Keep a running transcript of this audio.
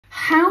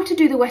How to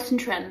do the Western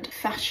trend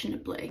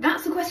fashionably?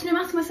 That's the question I'm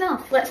asking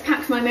myself. Let's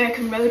pack for my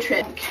American road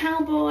trip.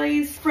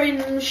 Cowboys,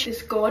 fringe,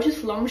 this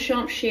gorgeous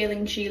Longchamp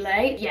shearling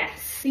gilet.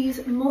 Yes.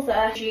 These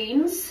mother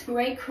jeans,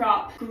 great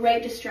crop,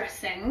 great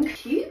distressing.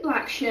 Cute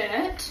black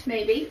shirt,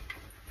 maybe.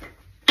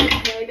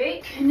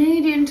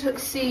 Canadian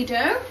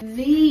tuxedo.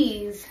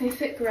 These, they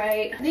fit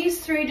great.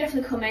 These three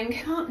definitely coming.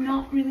 Can't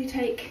not really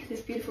take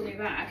this beautiful new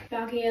bag.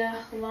 Baggier,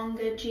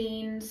 longer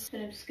jeans,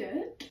 bit of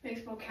skirt,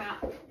 baseball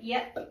cap.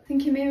 Yep.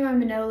 Thinking maybe my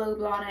Manolo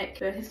Blahnik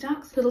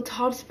Birkenstocks. Little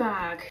Todd's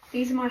bag.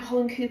 These are my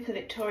Holland Cooper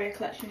Victoria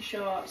Collection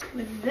shorts.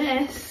 With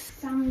this,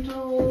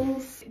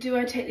 sandals. Do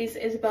I take these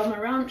Isabel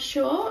Marant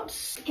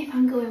shorts? If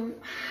I'm going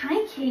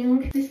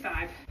hiking, this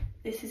bag.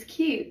 This is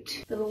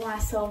cute. Little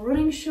YSL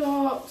running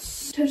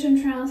shorts,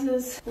 toe-tone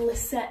trousers,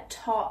 Lisette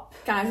top.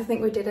 Guys, I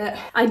think we did it.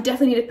 I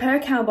definitely need a pair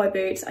of cowboy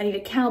boots. I need a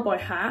cowboy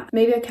hat,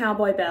 maybe a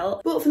cowboy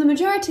belt. But for the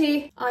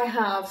majority, I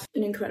have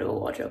an incredible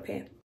wardrobe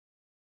here.